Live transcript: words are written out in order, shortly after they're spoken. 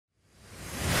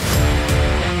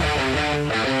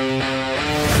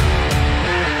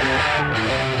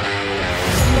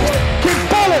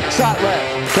sat there.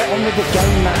 Get on with the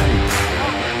game, man.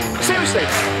 Seriously,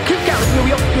 keep going.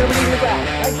 You'll be leading the ground.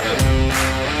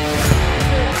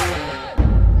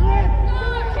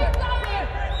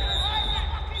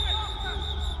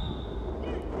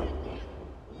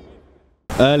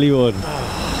 Early one.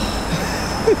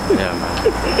 Yeah,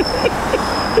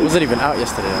 man. It wasn't even out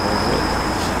yesterday.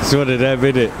 It's one of them,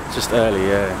 innit? Just early,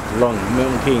 yeah. Long.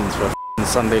 Milton Keynes for a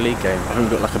Sunday league game. I think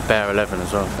we've got like a bare 11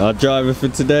 as well. Our driver for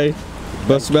today,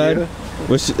 boss man.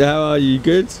 How are you?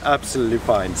 Good? Absolutely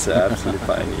fine, sir. Absolutely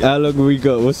fine. Yeah. How long have we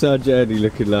got? What's our journey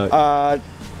looking like?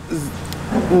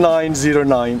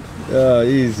 909. Oh,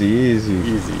 easy, easy.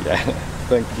 Easy, yeah.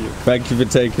 Thank you. Thank you for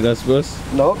taking us, boss.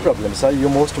 No problem, sir. You're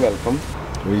most welcome.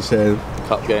 What are you saying?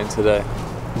 Cup game today.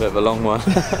 Bit of a long one.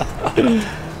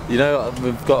 You know,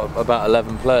 we've got about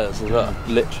 11 players as well.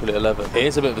 Literally 11. It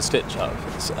is a bit of a stitch up.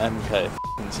 It's MK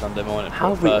Sunday morning.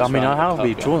 How have we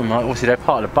drawn them? Like, obviously, they're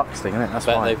part of the Bucks thing, isn't it? That's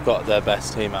fine. They've got their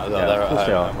best team out there. They're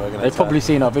at home. They've probably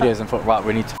seen our videos and thought, right,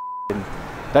 we need to.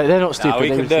 They're not stupid. We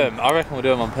can do them. I reckon we'll do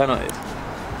them on penalties.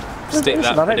 Stick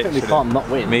that. I don't think we can't not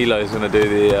win. Milo's going to do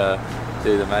the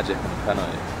magic on the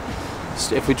penalty.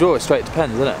 If we draw, it straight to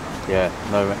pens, isn't it? Yeah,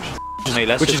 no extra.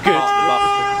 Which is good.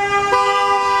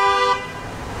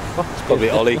 It's probably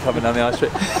Ollie coming down the high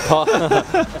street.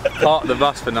 Park the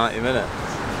bus for 90 minutes.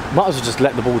 Might as well just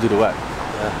let the ball do the work.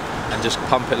 Yeah. And just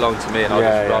pump it long to me and I'll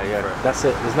just run for it. That's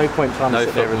it. There's no point trying to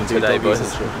sit there and do today, boys.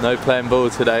 No playing ball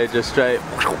today, just straight.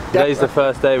 Today's the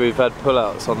first day we've had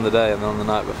pull-outs on the day and on the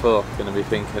night before. Going to be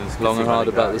thinking long and hard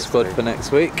about the squad for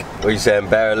next week. What are you saying,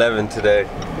 bare 11 today?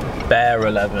 Bare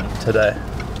 11 today.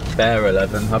 Bare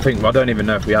 11. I don't even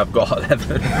know if we have got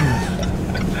 11.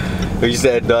 You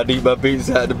said, no, I need my boots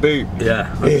out of the boot. Yeah,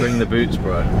 bring the boots,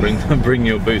 bro. Bring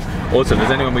your boots. Also, if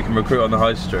there's anyone we can recruit on the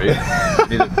high street,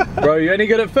 bro, you any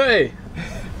good at footy?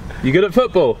 You good at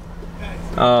football?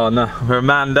 Oh no, we're a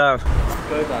man down.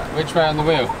 Go back. Which way on the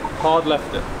wheel? Hard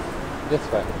left it. This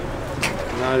way.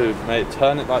 No, mate,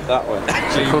 turn it like that way.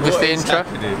 Should we call this the intro?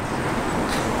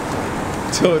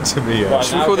 Talk to me, right,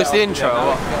 should we call this the intro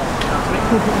or what?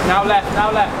 Now left.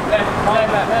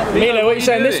 Milo, what are you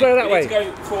saying? This way or that way? We need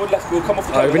to go forward, left, we'll come off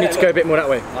the top. We need to go a bit more that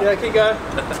way. Yeah, keep going.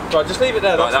 Right, just leave it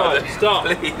there, that's fine.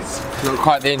 Start. Please. Not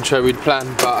quite the intro we'd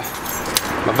planned, but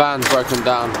my van's broken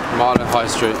down, Marlow High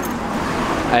Street,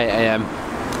 8 AM.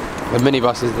 The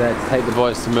minibus is there to take the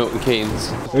boys to Milton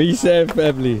Keynes. What are you saying,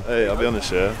 family? Hey, I'll be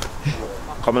honest, yeah.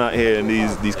 Coming out here in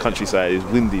these countryside is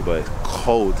windy, but it's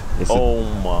cold. Oh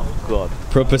my god.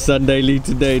 Proper Sunday league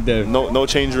today, though. No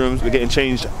change rooms. We're getting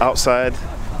changed outside.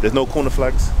 There's no corner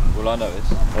flags. All I know is.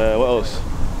 What else?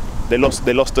 They lost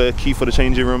the key for the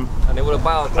changing room. And they would have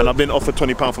bowed. And I've been offered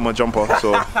 £20 for my jumper.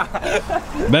 So.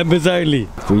 Members only.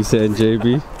 What are you saying,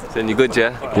 JB? Saying you good,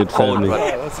 yeah? Good family.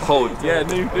 Cold. Yeah,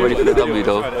 ready for the W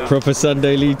though. Proper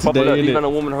Sunday league today, innit? Even a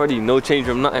woman already, no change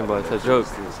room, nothing, but it's a joke.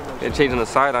 Getting changed on the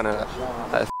sideline and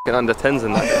f***ing under 10s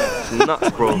and that. It's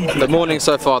nuts, bro. The morning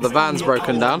so far, the van's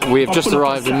broken down. We have just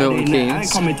arrived in Milton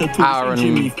Keynes. Hour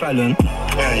and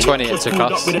 20 it took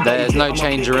us. There's no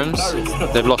change rooms.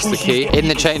 They've lost the key. In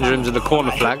the change rooms are the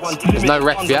corner flags. There's no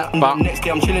ref yet, but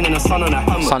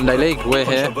Sunday league, we're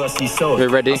here. We're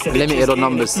ready. Limited on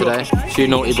numbers today. A few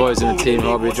naughty boys in the team who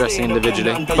I'll be addressing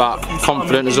individually, but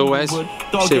confident as always.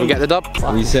 See if we get the dub. What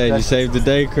are you saying? You saved the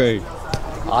day, Craig?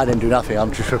 I didn't do nothing,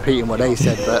 I'm just repeating what they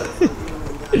said,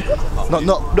 but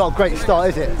not a great start,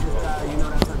 is it?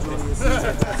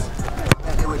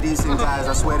 They were decent guys,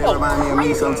 I swear they remind me of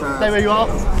me sometimes. Stay where you are.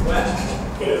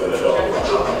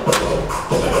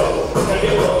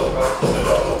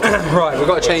 Right, we've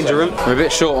got to change a room. We're a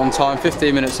bit short on time,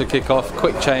 15 minutes to kick off.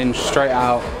 Quick change, straight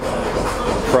out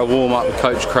for a warm up with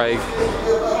Coach Craig.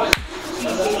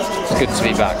 It's good to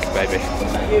be back, baby.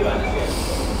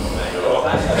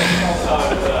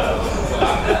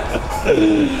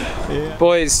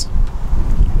 Boys,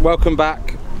 welcome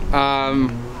back.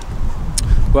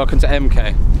 Welcome to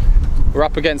MK. We're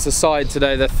up against the side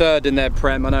today. They're third in their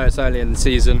Prem. I know it's early in the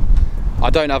season. I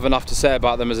don't have enough to say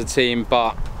about them as a team,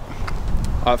 but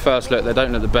at first look, they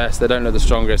don't look the best, they don't look the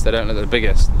strongest, they don't look the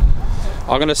biggest.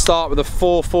 I'm going to start with a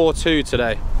 4-4-2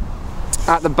 today.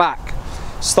 At the back,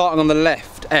 starting on the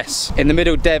left, S. In the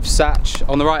middle, Dev, Sach.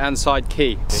 On the right hand side,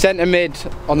 Key. Centre mid,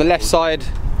 on the left side,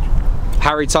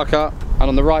 Harry Tucker. And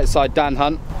on the right side, Dan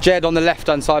Hunt. Jed on the left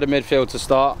hand side of midfield to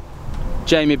start.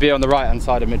 Jamie B on the right hand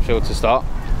side of midfield to start.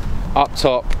 Up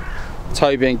top,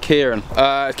 Toby and Kieran.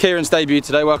 Kieran's debut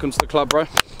today, welcome to the club, bro.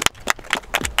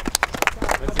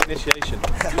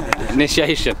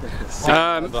 Initiation.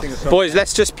 Boys,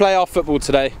 let's just play our football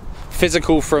today.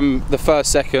 Physical from the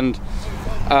first second.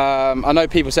 I know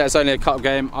people say it's only a cup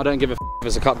game. I don't give a f if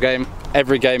it's a cup game.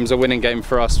 Every game's a winning game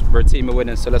for us. We're a team of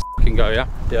winners, so let's f***ing go, yeah?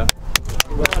 Yeah.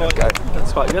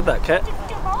 That's quite good, that kit.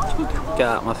 Get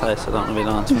out of my face, I don't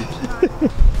want to be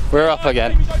nice. We're up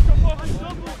again.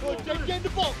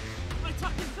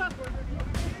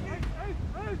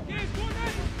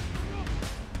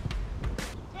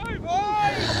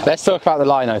 Let's talk about the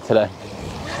lino today.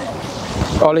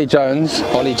 Ollie Jones,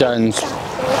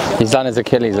 he's done his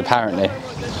Achilles apparently.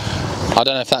 I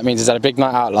don't know if that means he's had a big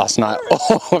night out last night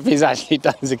or if he's actually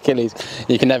done his Achilles.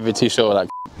 You can never be too sure. Like.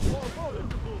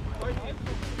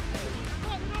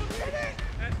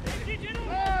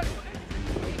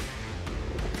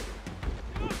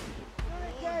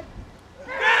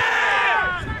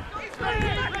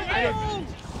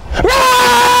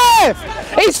 Ref!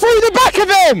 He's through the back of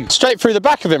him! Straight through the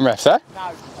back of him, ref, eh?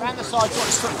 No, round the side, got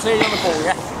to clearly on the ball,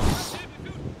 yeah?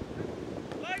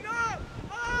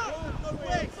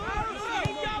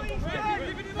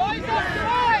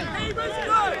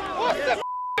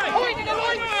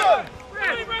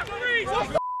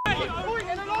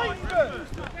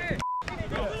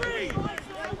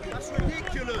 That's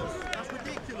ridiculous. That's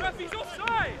ridiculous. Ref, he's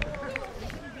offside.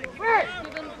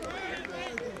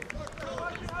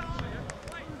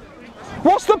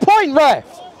 What's the point, ref?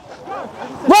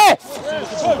 Ref!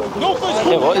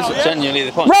 Yeah, what is it genuinely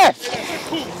the point?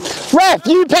 Ref! Ref,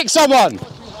 you pick someone!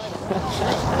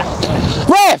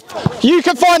 Ref! You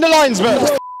can find a linesman!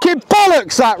 F***ing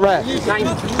bollocks that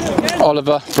ref!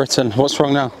 Oliver, Brittan, what's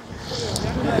wrong now?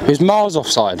 He's miles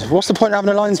offside. What's the point in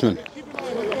having a linesman?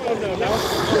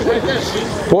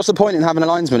 What's the point in having a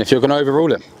linesman if you're going to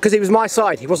overrule him? Because he was my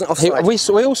side, he wasn't offside. We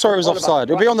all saw he was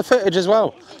offside. It'll be on the footage as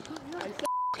well.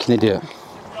 F***ing idiot.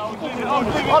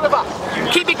 Oliver,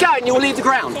 keep it going, you'll leave the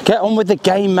ground. Get on with the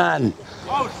game, man.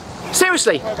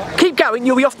 Seriously, keep going,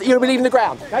 you'll be leaving the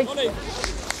ground, okay? Keep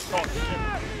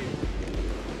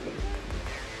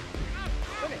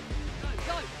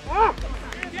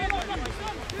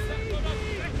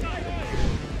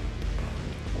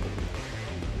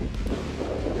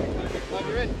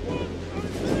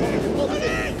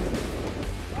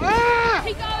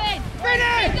going!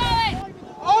 Keep going!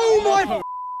 Oh my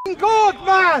God,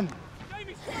 man!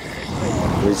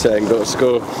 We saying got to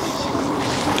score.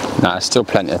 Nah, there's still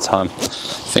plenty of time. I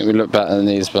think we look better than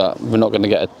these, but we're not going to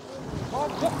get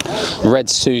a red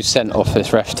Sue sent off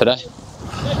this ref today.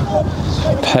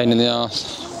 Pain in the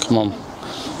arse. Come on.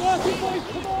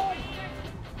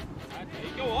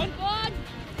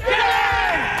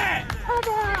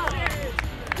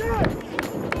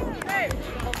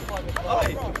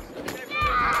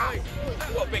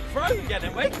 What a big throw again,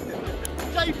 haven't we?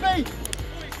 JP!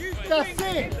 That's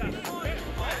it!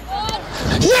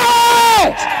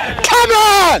 Yes! Come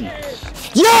on!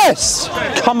 Yes!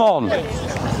 Come on!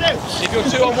 If you're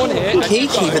 2-on-1 here,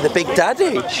 Kiki with the big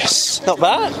daddy. Yes. Not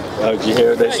bad. Oh, did you hear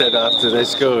what they said after they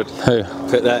scored? Who?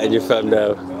 Put that in your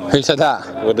thumbnail. Who said that?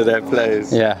 One of their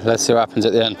players. Yeah, let's see what happens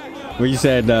at the end. What are you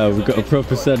saying now? We've got a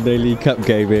proper Sunday League Cup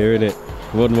game here, innit?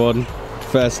 1-1,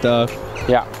 first half.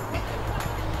 Yeah.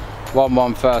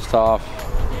 1-1 first half.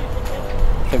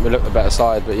 I think we look the better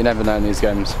side, but you never know in these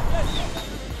games.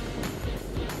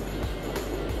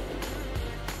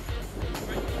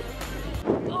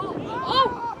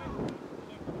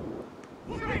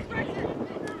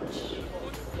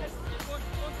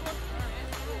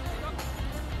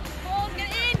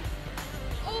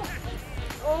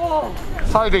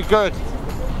 Toby, good.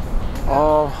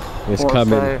 Oh, it's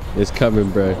coming. Save. It's coming,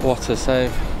 bro. What a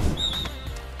save.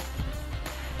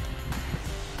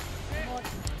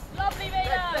 Lovely,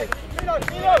 Milo! Milo!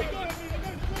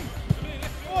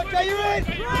 Go on, Jay, you're in!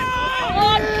 Go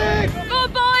on! Go on,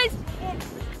 boys!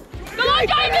 Go on,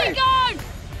 Jamie, go!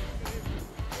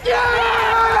 Yeah!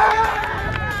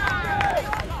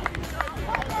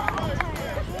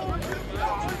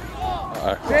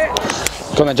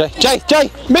 Go on then, Jay. Jay!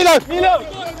 Milo! Milo!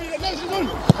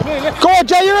 Go on,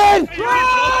 Jay, you're in!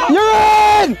 You're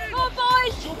in! Go on,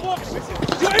 boys!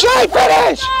 Jay,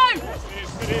 finish!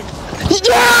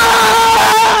 Yeah!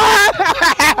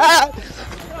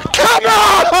 Come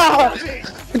on!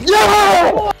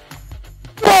 Yeah!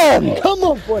 Come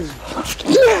on, boys!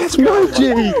 Yes,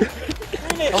 Moji!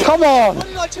 Come on!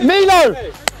 Milo!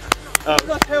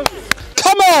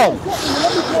 Come on!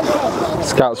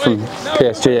 Scouts from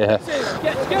PSG here.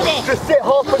 Just sit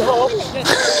half and half.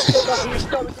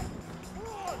 Come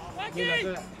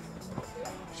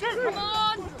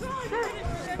on!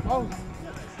 Oh.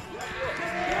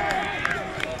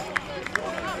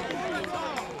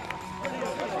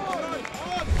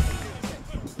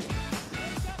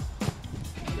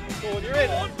 Go on, you're in.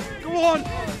 Go on!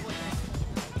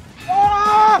 Oh!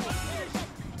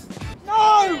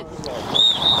 No!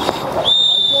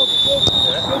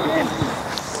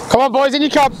 Come on, boys, in you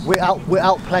come. We're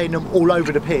outplaying them all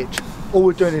over the pitch. All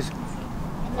we're doing is,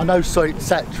 I know, sorry,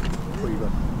 Sach,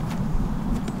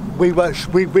 we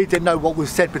didn't know what was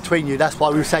said between you. That's why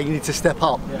we were saying you need to step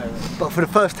up. But for the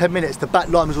first 10 minutes, the back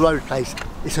line was all over the place.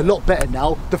 It's a lot better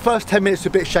now. The first 10 minutes were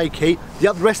a bit shaky.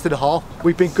 The rest of the half,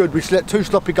 we've been good. We've let 2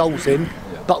 sloppy goals in,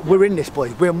 but we're in this,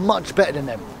 boys. We're much better than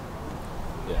them.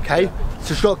 Okay, so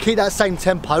just got to keep that same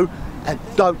tempo, and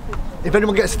don't. If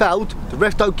anyone gets fouled, the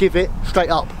ref don't give it straight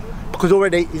up, because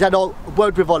already he's had a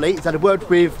word with Ollie, he's had a word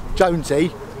with Jonesy.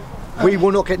 We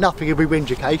will not get nothing if we win,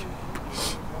 okay?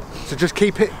 So just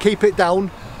keep it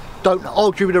down. Don't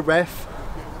argue with the ref.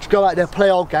 Just go out there, play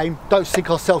our game. Don't sink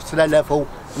ourselves to their level,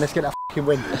 and let's get that f***ing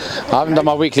win. I haven't done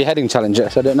my weekly heading challenge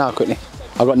yet, so I do it now quickly.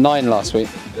 I got 9 last week.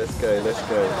 Let's go, let's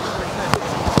go.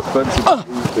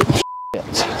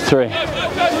 3.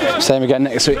 Same again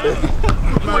next week. Man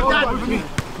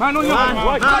on your man.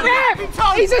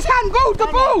 He's just handballed the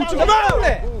ball. Come on.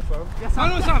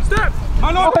 Man on Sam, step.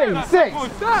 Man on 6.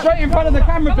 Straight in front of the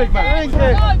camera, big man. Go, go.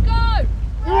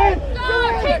 Go,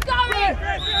 keep going.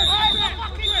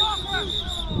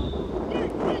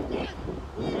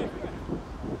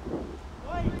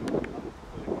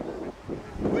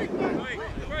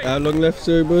 How long left,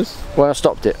 sorry, boys? Well, I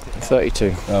stopped it.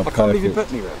 32. Oh, I can't believe you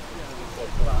booked me, Red.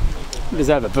 You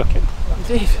deserve a booking.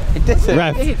 Indeed. It did.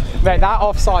 Mate, that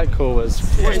offside call was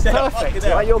perfect.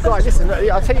 Right, your guys, listen,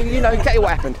 I'll tell you, you know exactly what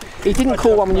happened. He didn't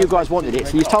call one when you guys wanted it,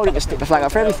 so you told him to stick the flag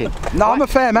up for everything. No, right? I'm a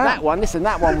fair man. That one, listen,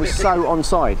 that one was so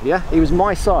onside, yeah? He was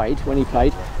my side when he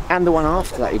played, and the one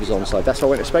after that he was onside. That's why I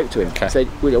went and spoke to him. Okay. I said,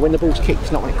 when the ball's kicked,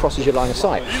 it's not when it crosses your line of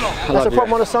sight. That's a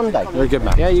problem on a Sunday. Very good,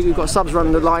 man. Yeah, you've got subs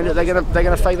running the line that they're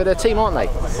gonna favour their team, aren't they?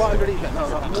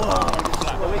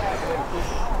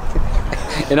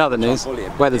 In other news,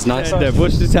 weather's nice. Dev,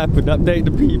 watch this happen. Update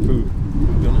the people.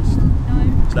 To be honest,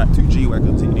 it's like 2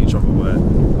 G-Wagons hitting each other,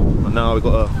 and now we've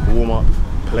got to warm up,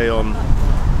 play on.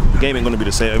 The game ain't going to be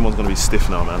the same, everyone's going to be stiff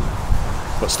now, man.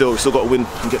 But still, we've still got to win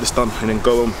and get this done and then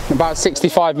go on. About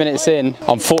 65 minutes in,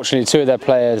 unfortunately 2 of their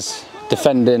players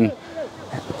defending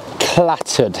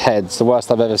clattered heads, the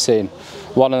worst I've ever seen.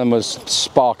 One of them was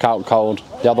spark out cold,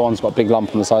 the other one's got a big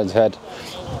lump on the side of his head.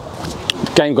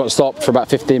 Game got stopped for about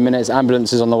 15 minutes,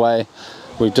 ambulance is on the way.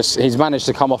 He's managed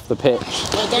to come off the pitch,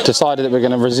 decided that we're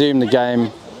going to resume the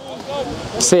game,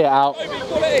 see it out,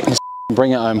 and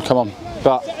bring it home, come on.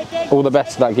 But all the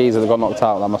best to that geezer that got knocked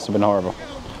out, that must have been horrible.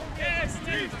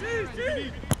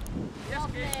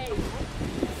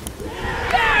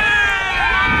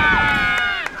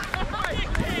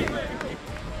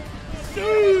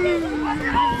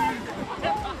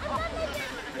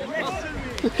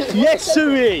 Yes,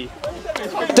 Sui!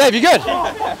 Dave, you good?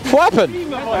 What happened?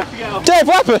 Dave,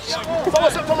 what happened?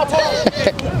 Come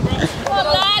on,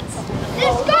 lads.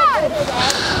 Let's go.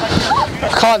 I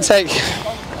can't take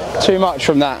too much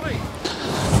from that,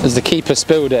 as the keeper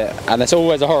spilled it, and it's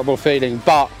always a horrible feeling,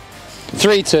 but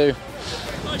 3-2,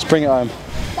 let's bring it home.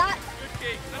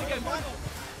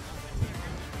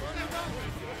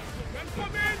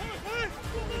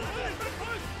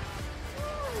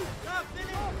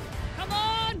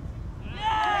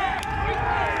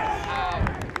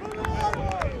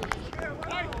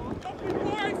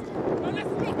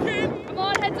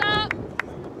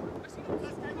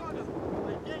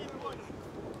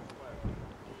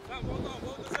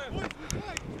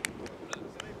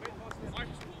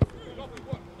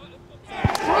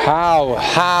 How?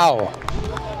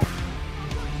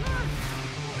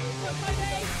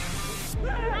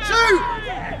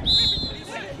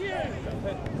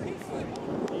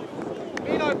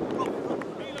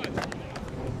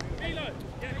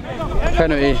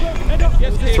 Penalty.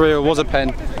 3 was a pen.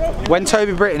 When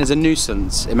Toby Brittan is a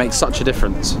nuisance, it makes such a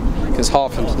difference. It's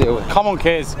hard for him to deal with. Come on,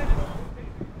 kids.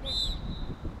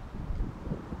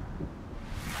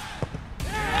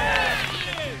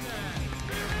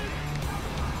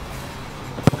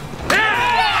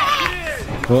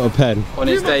 What a pen. On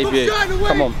his debut.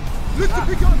 Come on.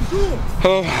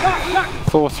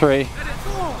 4-3.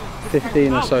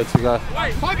 15 or so to go.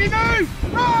 Buggy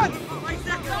move! Run!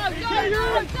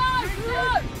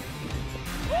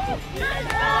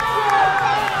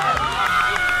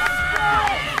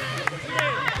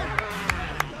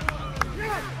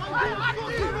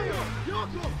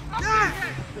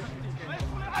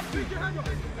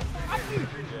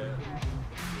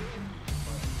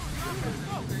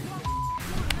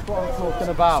 What I'm talking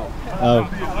about. Oh.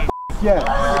 Yeah.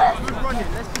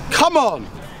 Come on!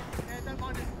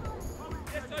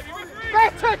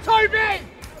 Better, Toby!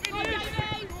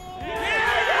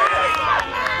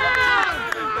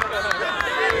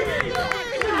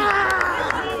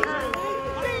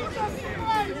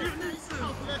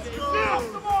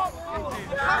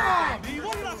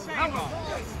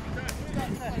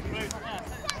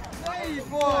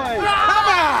 Milo,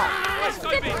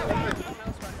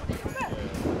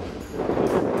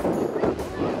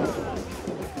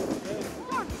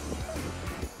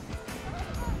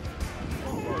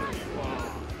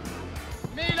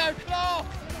 Clark!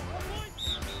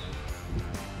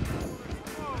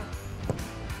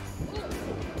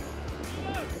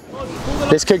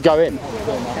 This could go in.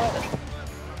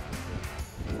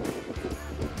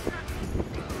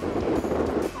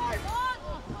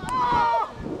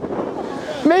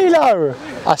 Milo!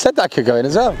 I said that could go in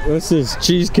as well. What's this?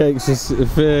 Cheesecakes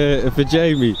for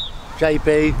Jamie.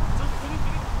 JB,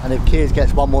 and if Kears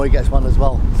gets one more, he gets one as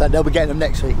well. So they'll be getting them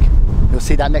next week. You'll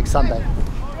see that next Sunday.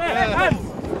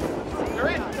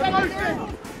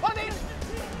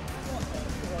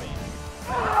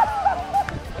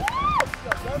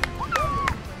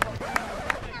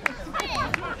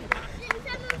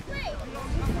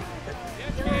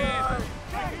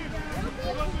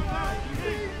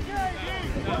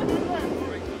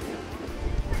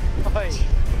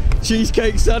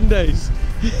 Cheesecake Sundays.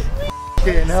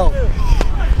 Fucking hell.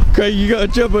 Craig, you got a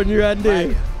job on your hand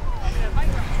here.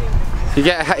 If you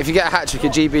get a hat trick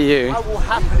at GBU,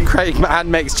 Craig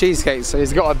hand makes cheesecakes, so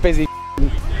he's got a busy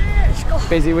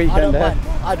weekend there.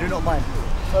 I do not mind.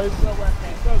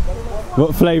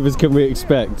 What flavours can we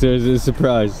expect as a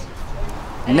surprise?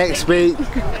 Next week,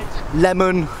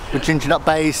 lemon with ginger nut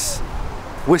base,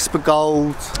 Whisper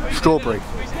Gold, strawberry.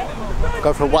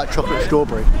 Go for a white chocolate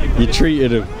strawberry. You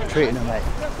treated them. Treating them, mate.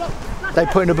 They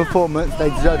put in a performance, they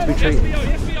deserve to be treated.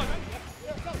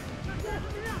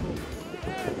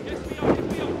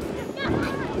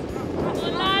 Come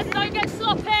on lads, don't get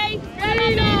sloppy.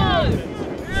 Ready, no!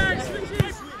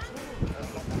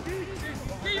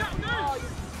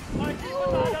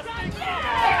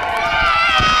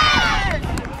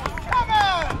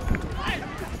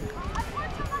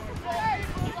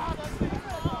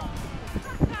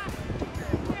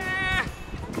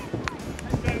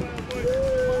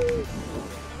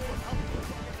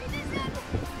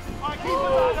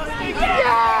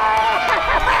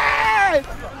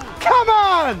 Come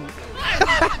on!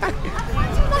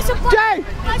 Jay!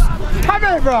 Come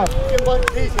here, bro!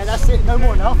 That's it, no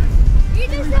more now.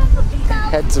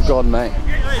 Heads have gone, mate.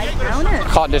 I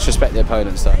can't disrespect the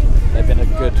opponents though. They've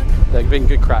been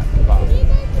good crack, but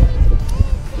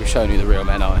we've shown you the real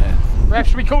men out here. Ref,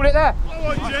 should we call it there?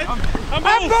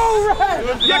 Handball,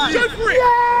 ref! Yeah, go for it!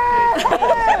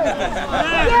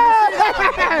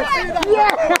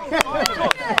 Yeah!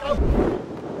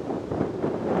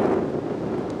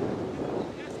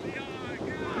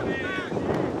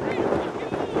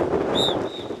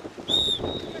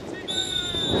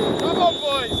 Come on,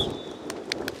 boys!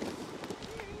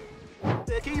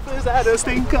 The keeper's had a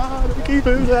stinker, the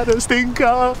keeper's had a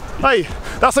stinker. Hey,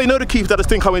 that's how you know the keeper's had a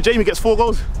stinker when Jamie gets 4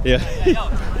 goals. Yeah.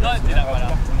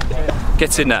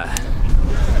 Get in there.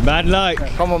 Man like.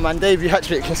 Come on man, Dave, you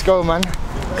hat-trick, let's go man.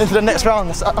 Into the next round,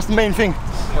 that's the main thing.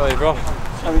 Hey bro,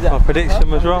 my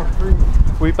prediction was wrong.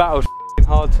 We battled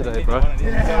hard today, bro.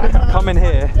 Coming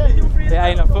here, it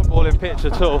ain't a footballing pitch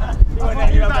at all.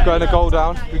 Going a goal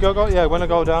down. Yeah, went a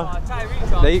goal down.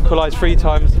 They equalised 3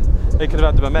 times. They could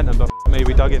have had the momentum, but me,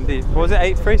 we dug in deep. What was it,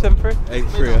 8-3, 7-3? 8-3, I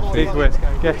think. Big win.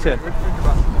 Get in.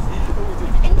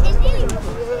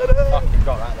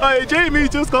 Hey, Jamie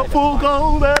just got 4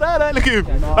 goals. Look at him.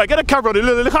 Hey, get a camera on him.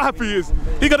 Look how happy he is.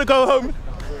 He gonna go home.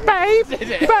 Babe,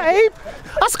 babe,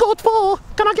 I scored 4.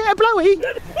 Can I get a blowy?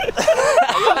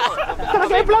 Can I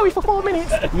get a blowy for 4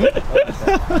 minutes?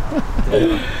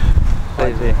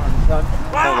 Crazy. Come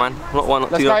on, man. Not 1, not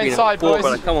 2, not 3, not 4,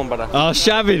 brother. Come on, brother. Oh,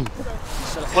 Shavin.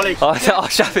 Oh,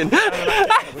 Shavin.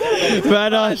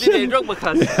 Man,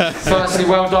 Firstly,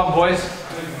 well done, boys.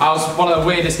 That was one of the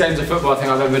weirdest games of football I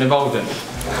think I've ever been involved in.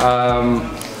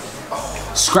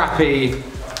 Scrappy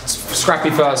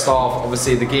first half.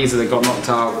 Obviously, the geezer that got knocked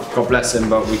out, God bless him,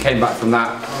 but we came back from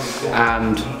that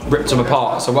and ripped them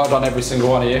apart. So well done, every single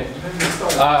one of you.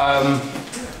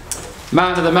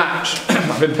 Man of the match.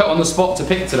 I've been put on the spot to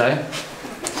pick today.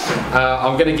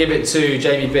 I'm going to give it to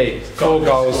Jamie B. 4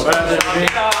 goals. Have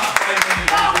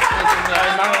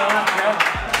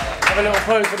a little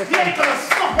pose for the camera.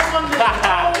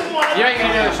 You ain't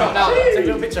going to do a shot now, though. Take a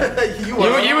little picture. You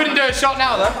wouldn't do a shot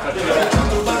now, though.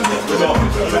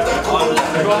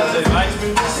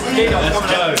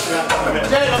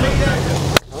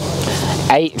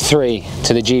 8-3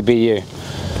 to the GBU.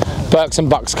 Berks and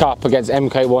Bucks Cup against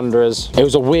MK Wanderers. It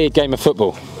was a weird game of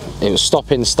football. It was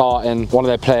stopping, starting. One of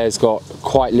their players got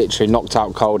quite literally knocked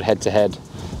out cold head to head.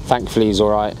 Thankfully he's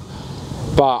alright.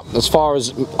 But as far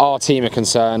as our team are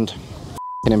concerned,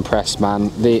 impressed, man.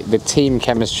 The team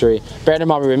chemistry, bearing in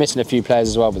mind we were missing a few players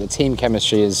as well, but the team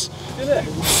chemistry is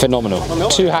phenomenal.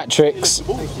 2 hat-tricks,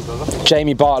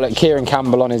 Jamie Bartlett, Kieran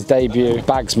Campbell on his debut,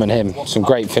 Bagsman him, some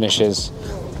great finishes.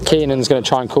 Keenan's going to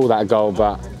try and call that a goal,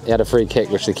 but he had a free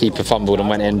kick which the keeper fumbled and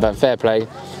went in, but fair play,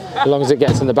 as long as it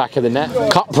gets in the back of the net.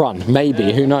 Cup run,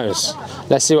 maybe, who knows.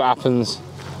 Let's see what happens,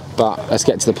 but let's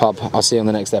get to the pub. I'll see you on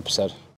the next episode.